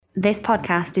This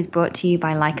podcast is brought to you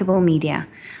by Likeable Media.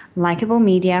 Likeable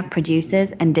Media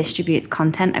produces and distributes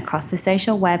content across the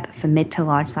social web for mid to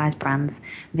large size brands.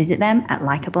 Visit them at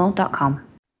likeable.com.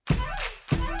 All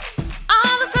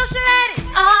the social ladies,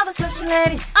 all the social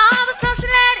ladies, all the social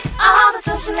ladies, all the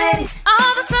social ladies,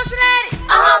 all the social ladies,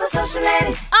 all the social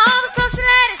ladies, all the social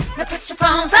ladies. Now put your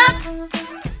phones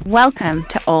up. Welcome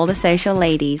to All the Social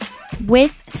Ladies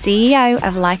with CEO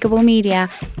of Likeable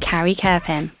Media, Carrie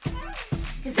Kerpen.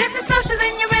 Cause if you're social,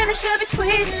 then you really should be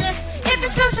tweeting this. If you're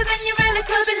social, then you really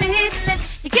could be leading this.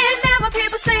 You get mad when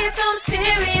people say it's so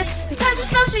mysterious. Because you're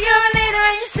social, you're a leader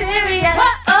and you're serious.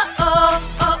 Oh, oh, oh,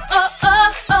 oh, oh,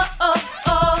 oh, oh,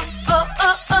 oh, oh,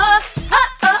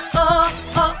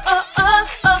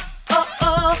 oh,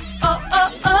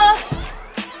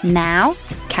 oh, Now,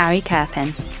 Carrie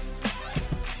Kerpen.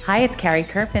 Hi, it's Carrie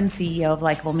Kerpen, CEO of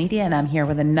Likeable Media, and I'm here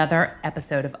with another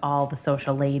episode of All the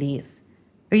Social Ladies.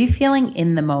 Are you feeling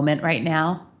in the moment right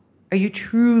now? Are you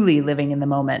truly living in the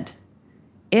moment?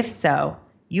 If so,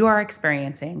 you are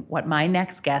experiencing what my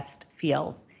next guest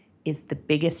feels is the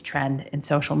biggest trend in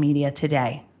social media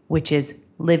today, which is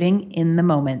living in the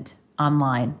moment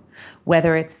online.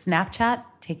 Whether it's Snapchat,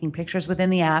 taking pictures within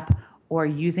the app, or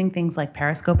using things like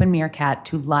Periscope and Meerkat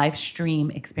to live stream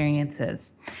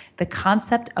experiences. The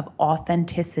concept of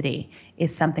authenticity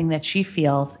is something that she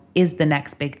feels is the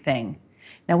next big thing.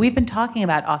 Now, we've been talking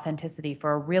about authenticity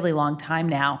for a really long time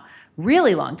now,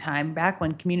 really long time, back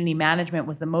when community management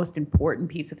was the most important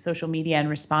piece of social media and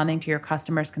responding to your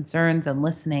customers' concerns and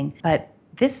listening. But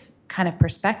this kind of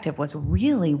perspective was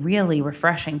really, really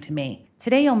refreshing to me.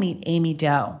 Today, you'll meet Amy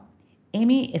Doe.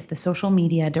 Amy is the social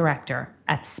media director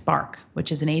at Spark,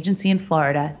 which is an agency in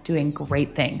Florida doing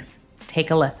great things.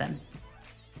 Take a listen.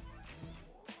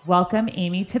 Welcome,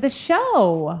 Amy, to the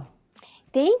show.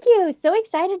 Thank you. So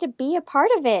excited to be a part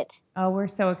of it. Oh, we're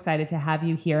so excited to have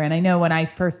you here. And I know when I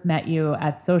first met you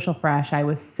at Social Fresh, I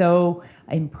was so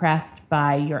impressed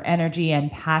by your energy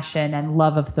and passion and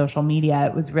love of social media.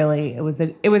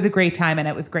 It was a great time, and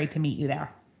it was great to meet you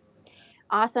there.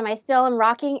 Awesome. I still am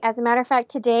rocking, as a matter of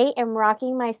fact, today I'm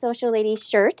rocking my Social Lady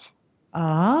shirt.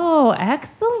 Oh,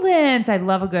 excellent. I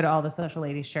love a good All the Social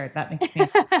Ladies shirt. That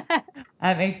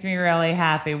makes me really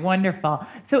happy. Wonderful.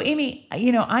 So Amy,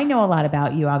 I know a lot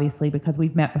about you, obviously, because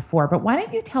we've met before, but why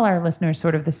don't you tell our listeners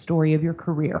sort of the story of your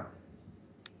career?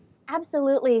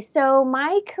 Absolutely. So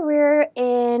my career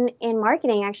in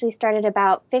marketing actually started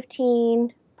about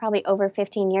probably over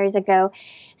 15 years ago,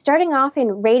 starting off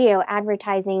in radio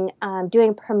advertising,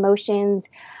 doing promotions,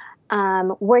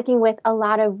 working with a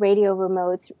lot of radio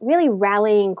remotes, really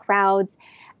rallying crowds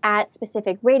at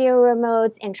specific radio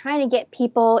remotes and trying to get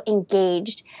people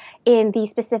engaged in the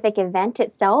specific event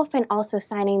itself, and also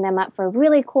signing them up for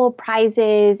really cool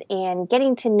prizes and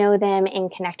getting to know them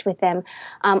and connect with them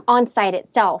on site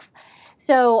itself.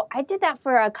 So I did that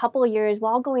for a couple of years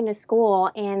while going to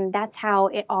school, and that's how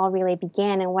it all really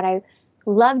began. And what I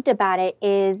loved about it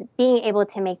is being able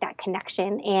to make that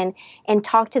connection and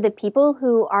talk to the people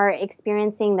who are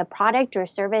experiencing the product or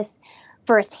service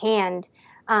firsthand.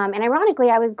 And ironically,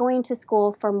 I was going to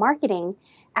school for marketing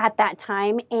at that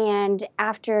time, and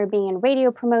after being in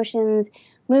radio promotions,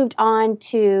 moved on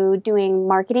to doing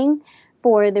marketing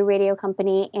for the radio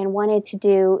company and wanted to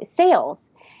do sales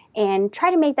and try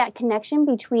to make that connection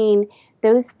between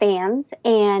those fans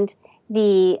and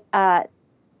the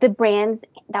brands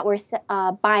that were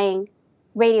buying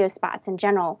radio spots in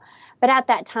general. But at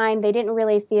that time, they didn't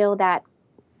really feel that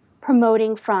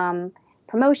promoting from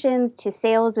promotions to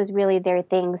sales was really their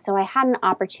thing. So I had an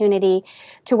opportunity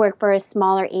to work for a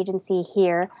smaller agency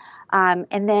here,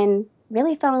 and then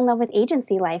really fell in love with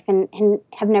agency life and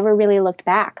have never really looked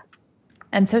back.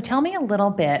 And so tell me a little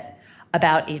bit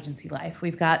about agency life.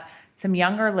 We've got some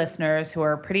younger listeners who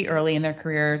are pretty early in their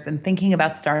careers and thinking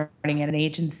about starting at an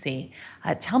agency.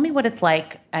 Tell me what it's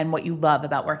like and what you love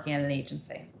about working at an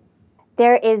agency.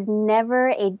 There is never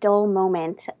a dull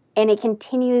moment, and it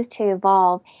continues to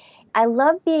evolve. I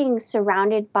love being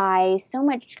surrounded by so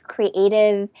much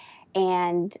creative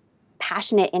and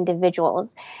passionate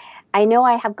individuals. I know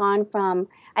I've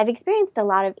experienced a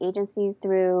lot of agencies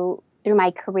through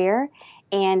my career,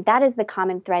 and that is the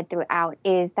common thread throughout,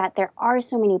 is that there are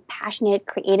so many passionate,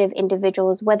 creative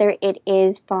individuals, whether it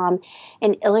is from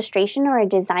an illustration or a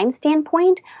design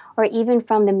standpoint, or even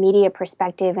from the media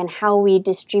perspective and how we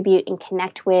distribute and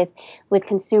connect with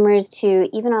consumers, to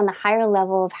even on the higher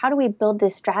level of how do we build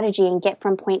this strategy and get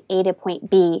from point A to point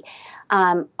B.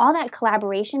 All that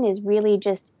collaboration is really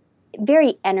just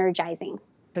very energizing.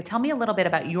 So tell me a little bit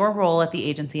about your role at the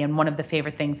agency and one of the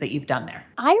favorite things that you've done there.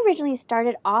 I originally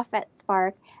started off at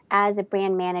Spark as a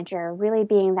brand manager, really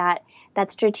being that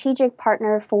strategic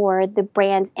partner for the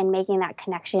brands and making that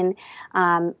connection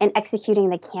and executing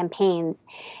the campaigns.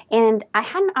 And I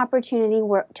had an opportunity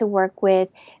to work with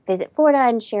Visit Florida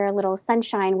and Share a Little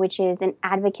Sunshine, which is an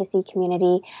advocacy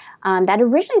community that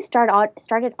originally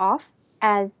started off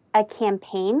as a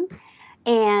campaign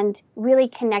and really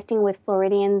connecting with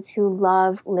Floridians who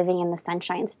love living in the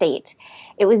Sunshine State.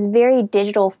 It was very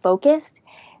digital focused.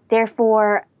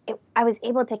 Therefore, I was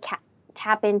able to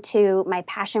tap into my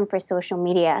passion for social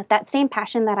media. That same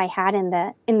passion that I had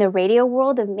in the radio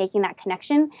world of making that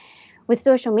connection with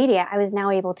social media, I was now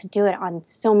able to do it on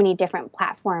so many different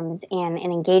platforms and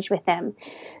engage with them.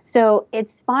 So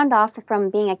it spawned off from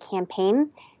being a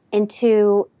campaign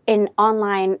into an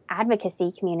online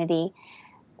advocacy community,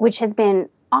 which has been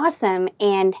awesome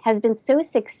and has been so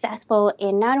successful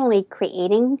in not only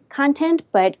creating content,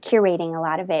 but curating a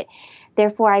lot of it.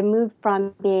 Therefore, I moved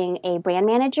from being a brand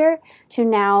manager to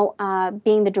now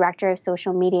being the director of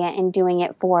social media and doing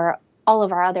it for all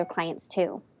of our other clients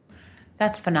too.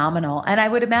 That's phenomenal. And I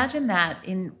would imagine that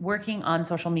in working on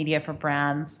social media for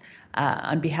brands,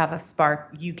 on behalf of Spark,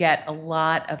 you get a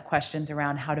lot of questions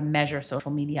around how to measure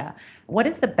social media. What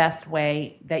is the best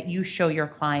way that you show your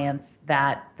clients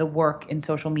that the work in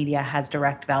social media has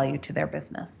direct value to their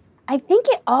business? I think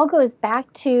it all goes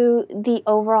back to the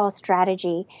overall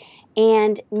strategy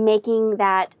and making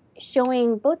that,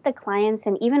 showing both the clients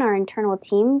and even our internal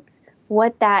teams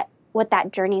what that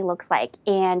journey looks like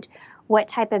and what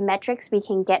type of metrics we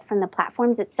can get from the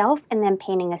platforms itself, and then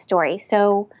painting a story.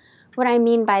 So what I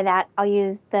mean by that, I'll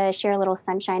use the Share a Little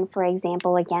Sunshine, for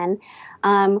example, again.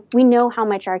 We know how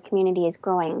much our community is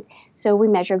growing, so we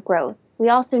measure growth. We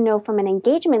also know from an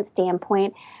engagement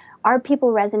standpoint, are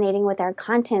people resonating with our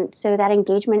content? So that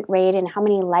engagement rate and how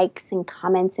many likes and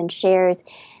comments and shares,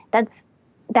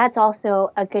 that's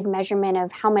also a good measurement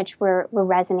of how much we're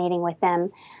resonating with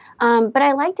them. But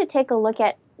I like to take a look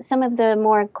at some of the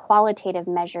more qualitative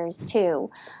measures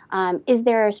too. Is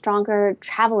there a stronger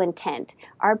travel intent?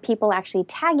 Are people actually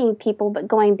tagging people but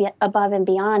going above and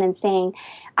beyond and saying,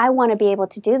 I want to be able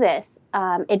to do this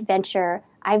adventure.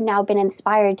 I've now been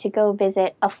inspired to go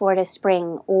visit a Florida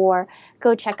spring or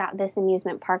go check out this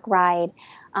amusement park ride.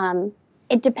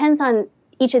 It depends on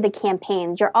each of the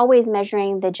campaigns. You're always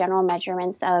measuring the general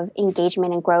measurements of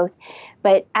engagement and growth.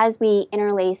 But as we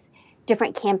interlace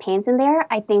different campaigns in there,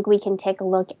 I think we can take a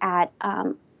look at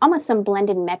almost some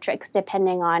blended metrics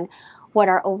depending on what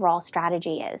our overall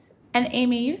strategy is. And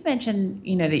Amy, you've mentioned,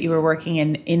 that you were working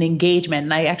in engagement,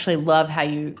 and I actually love how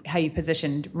you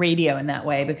positioned radio in that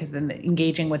way, because then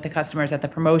engaging with the customers at the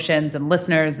promotions and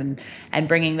listeners and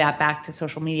bringing that back to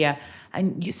social media.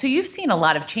 And so you've seen a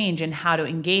lot of change in how to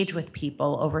engage with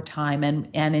people over time and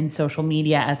in social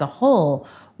media as a whole.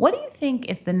 What do you think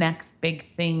is the next big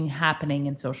thing happening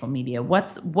in social media?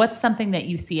 What's something that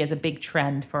you see as a big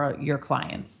trend for your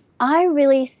clients? I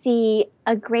really see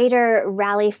a greater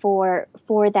rally for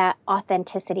that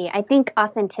authenticity. I think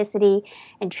authenticity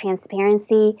and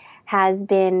transparency has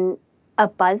been a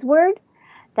buzzword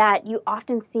that you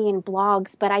often see in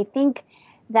blogs, but I think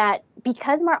that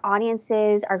because more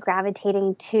audiences are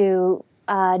gravitating to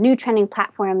new trending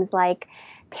platforms like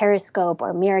Periscope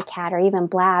or Meerkat or even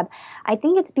Blab, I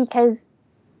think it's because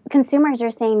consumers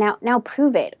are saying now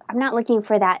prove it. I'm not looking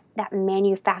for that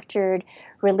manufactured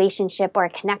relationship or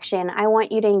connection. I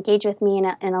want you to engage with me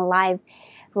in a live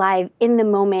in the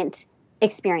moment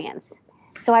experience.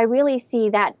 So I really see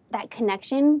that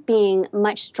connection being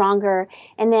much stronger.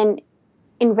 And then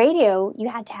in radio, you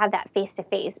had to have that face to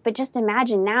face. But just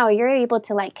imagine now you're able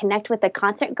to connect with a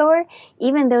concert goer,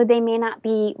 even though they may not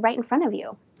be right in front of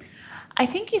you. I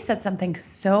think you said something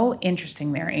so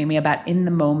interesting there, Amy, about in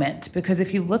the moment, because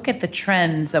if you look at the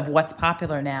trends of what's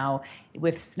popular now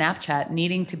with Snapchat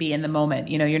needing to be in the moment,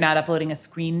 you're not uploading a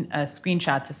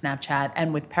screenshot to Snapchat,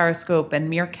 and with Periscope and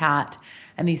Meerkat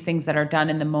and these things that are done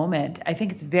in the moment, I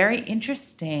think it's very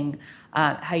interesting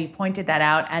how you pointed that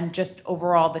out, and just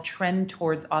overall the trend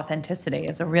towards authenticity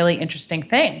is a really interesting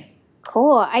thing.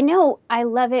 Cool. I know. I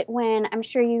love it when, I'm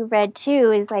sure you read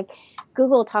too, is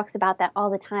Google talks about that all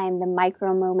the time, the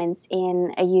micro moments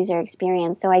in a user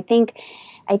experience. So I think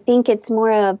it's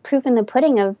more a proof in the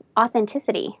pudding of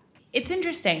authenticity. It's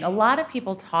interesting. A lot of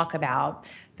people talk about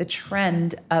the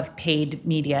trend of paid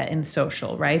media in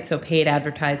social, right? So paid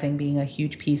advertising being a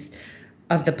huge piece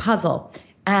of the puzzle.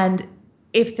 And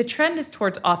if the trend is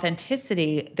towards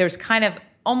authenticity, there's kind of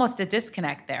almost a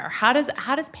disconnect there. How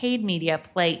does paid media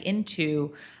play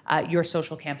into your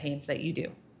social campaigns that you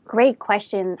do? Great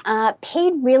question.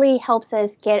 Paid really helps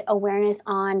us get awareness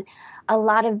on a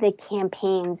lot of the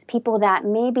campaigns, people that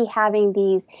may be having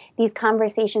these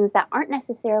conversations that aren't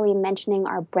necessarily mentioning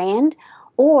our brand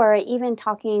or even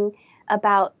talking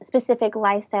about specific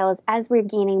lifestyles as we're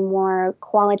gaining more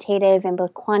qualitative and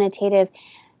both quantitative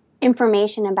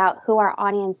information about who our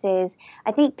audience is.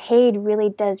 I think paid really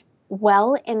does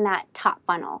well in that top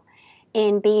funnel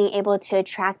in being able to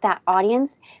attract that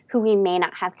audience who we may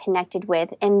not have connected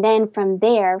with. And then from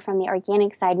there, from the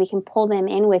organic side, we can pull them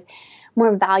in with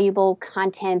more valuable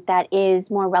content that is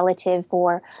more relative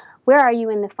for where are you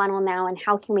in the funnel now and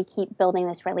how can we keep building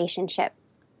this relationship.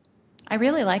 I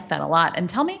really like that a lot. And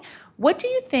tell me, what do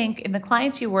you think in the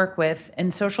clients you work with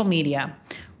in social media,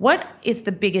 what is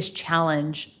the biggest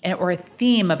challenge or a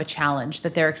theme of a challenge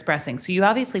that they're expressing? So you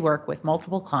obviously work with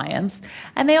multiple clients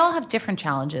and they all have different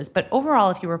challenges. But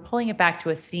overall, if you were pulling it back to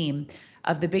a theme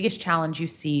of the biggest challenge you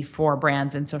see for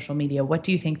brands in social media, what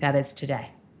do you think that is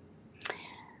today?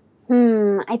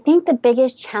 I think the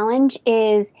biggest challenge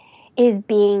is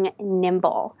being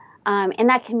nimble. And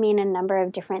that can mean a number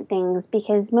of different things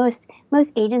because most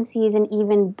agencies and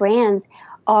even brands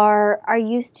are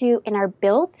used to and are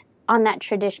built on that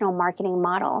traditional marketing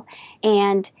model.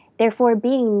 And therefore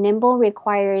being nimble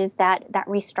requires that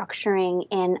restructuring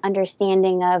and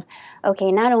understanding of,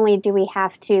 okay, not only do we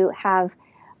have to have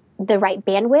the right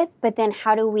bandwidth, but then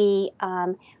how do we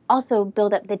also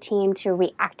build up the team to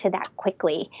react to that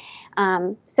quickly?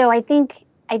 So I think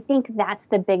that's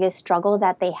the biggest struggle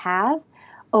that they have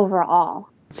overall.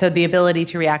 So the ability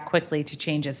to react quickly to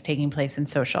changes taking place in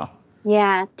social.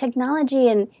 Yeah, technology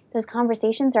and those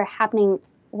conversations are happening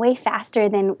way faster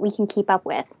than we can keep up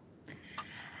with.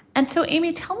 And so,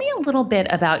 Amy, tell me a little bit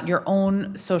about your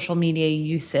own social media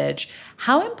usage.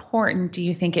 How important do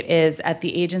you think it is at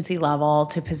the agency level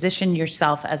to position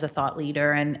yourself as a thought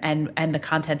leader and the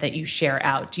content that you share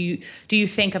out? Do you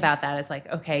think about that as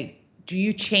like, okay, do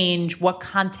you change what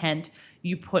content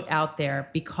you put out there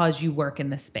because you work in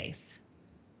this space?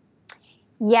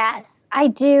 Yes, I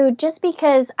do. Just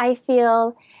because I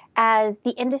feel as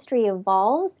the industry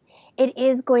evolves,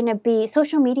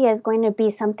 social media is going to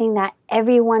be something that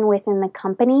everyone within the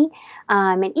company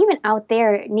and even out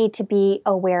there need to be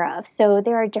aware of. So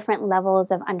there are different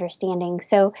levels of understanding.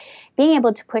 So being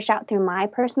able to push out through my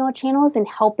personal channels and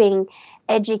helping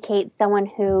educate someone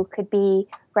who could be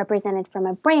represented from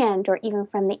a brand or even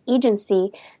from the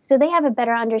agency so they have a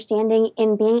better understanding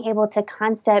in being able to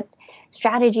concept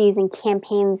strategies and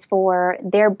campaigns for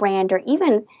their brand or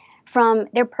even from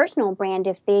their personal brand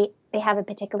if they have a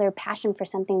particular passion for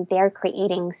something they're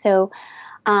creating. So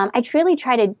I truly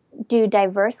try to do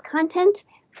diverse content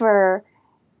for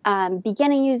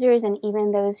beginning users and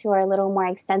even those who are a little more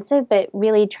extensive, but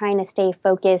really trying to stay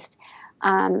focused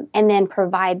and then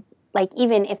provide, like,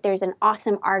 even if there's an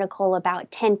awesome article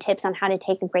about 10 tips on how to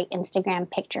take a great Instagram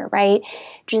picture, right?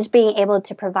 Just being able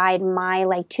to provide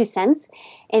my 2 cents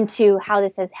into how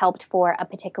this has helped for a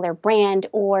particular brand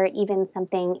or even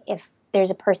something if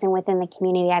there's a person within the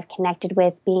community I've connected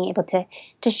with, being able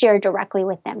to share directly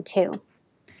with them too.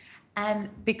 And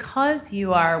because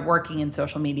you are working in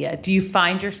social media, do you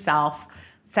find yourself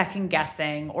second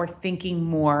guessing or thinking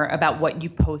more about what you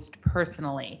post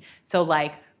personally? So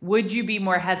like, would you be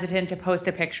more hesitant to post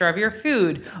a picture of your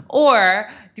food? Or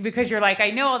because you're like,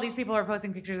 I know all these people are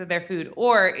posting pictures of their food.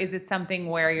 Or is it something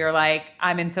where you're like,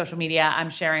 I'm in social media, I'm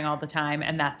sharing all the time,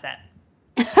 and that's it?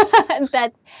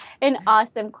 That's an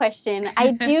awesome question.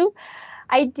 I do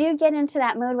get into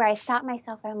that mode where I stop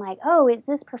myself and I'm like, oh, is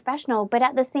this professional? But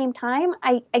at the same time,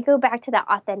 I go back to that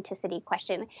authenticity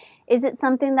question. Is it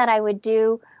something that I would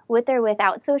do with or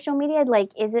without social media?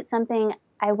 Like, is it something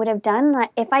I would have done?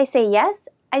 If I say yes,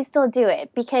 I still do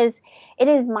it because it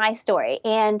is my story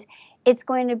and it's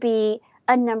going to be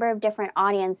a number of different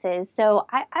audiences. So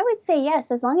I would say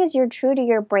yes, as long as you're true to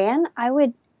your brand,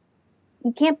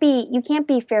 you can't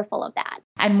be fearful of that.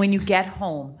 And when you get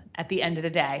home at the end of the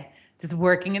day, does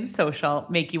working in social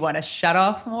make you want to shut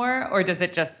off more, or does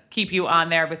it just keep you on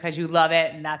there because you love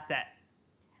it and that's it?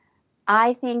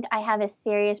 I think I have a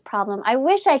serious problem. I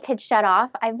wish I could shut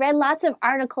off. I've read lots of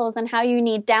articles on how you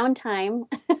need downtime.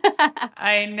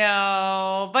 I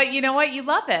know, but you know what? You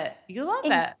love it. You love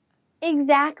it.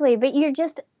 Exactly. But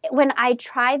when I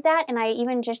tried that and I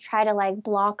even just try to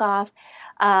block off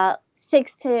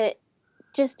 6 to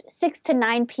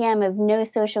 9 p.m. of no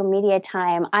social media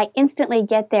time, I instantly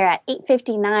get there at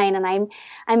 8:59 and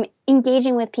I'm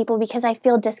engaging with people because I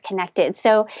feel disconnected.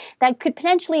 So that could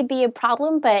potentially be a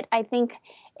problem, but I think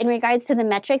in regards to the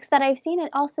metrics that I've seen, it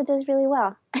also does really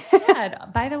well. Yeah,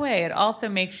 by the way, it also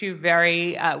makes you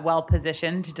very well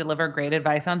positioned to deliver great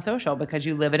advice on social because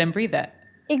you live it and breathe it.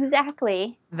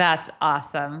 Exactly. That's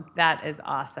awesome. That is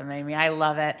awesome, Amy. I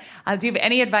love it. Do you have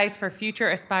any advice for future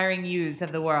aspiring yous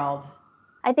of the world?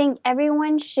 I think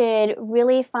everyone should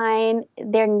really find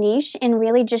their niche and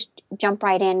really just jump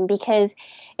right in because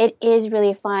it is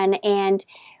really fun and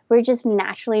we're just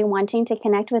naturally wanting to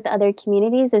connect with other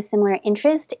communities of similar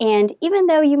interest. And even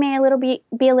though you may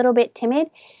be a little bit timid,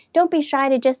 don't be shy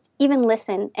to just even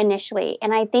listen initially.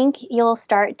 And I think you'll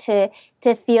start to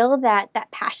feel that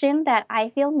passion that I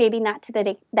feel, maybe not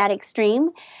to that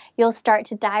extreme. You'll start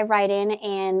to dive right in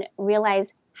and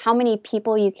realize how many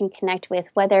people you can connect with,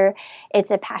 whether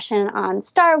it's a passion on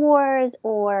Star Wars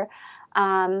or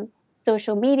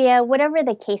social media, whatever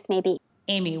the case may be.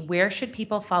 Amy, where should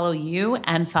people follow you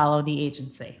and follow the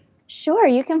agency? Sure,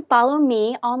 you can follow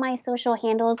me. All my social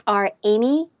handles are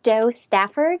Amy Doe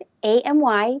Stafford,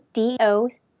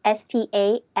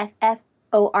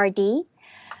 AmyDoStafford.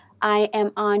 I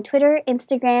am on Twitter,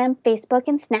 Instagram, Facebook,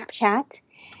 and Snapchat.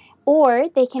 Or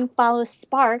they can follow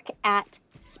Spark at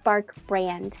Spark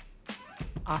Brand.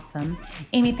 Awesome.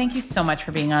 Amy, thank you so much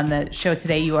for being on the show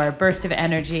today. You are a burst of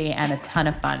energy and a ton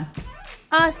of fun.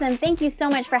 Awesome. Thank you so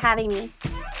much for having me.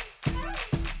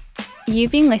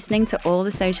 You've been listening to All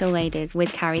the Social Ladies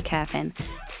with Carrie Kerpen,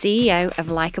 CEO of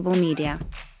Likeable Media.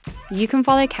 You can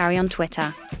follow Carrie on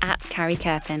Twitter at Carrie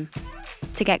Kerpen.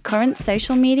 To get current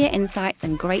social media insights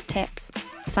and great tips,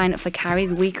 sign up for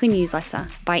Carrie's weekly newsletter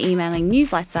by emailing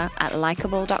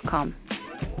newsletter@likeable.com.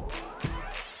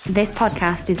 This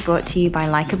podcast is brought to you by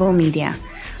Likeable Media.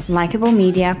 Likeable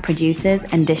Media produces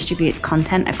and distributes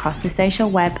content across the social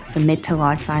web for mid to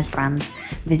large size brands.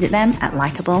 Visit them at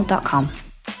likeable.com.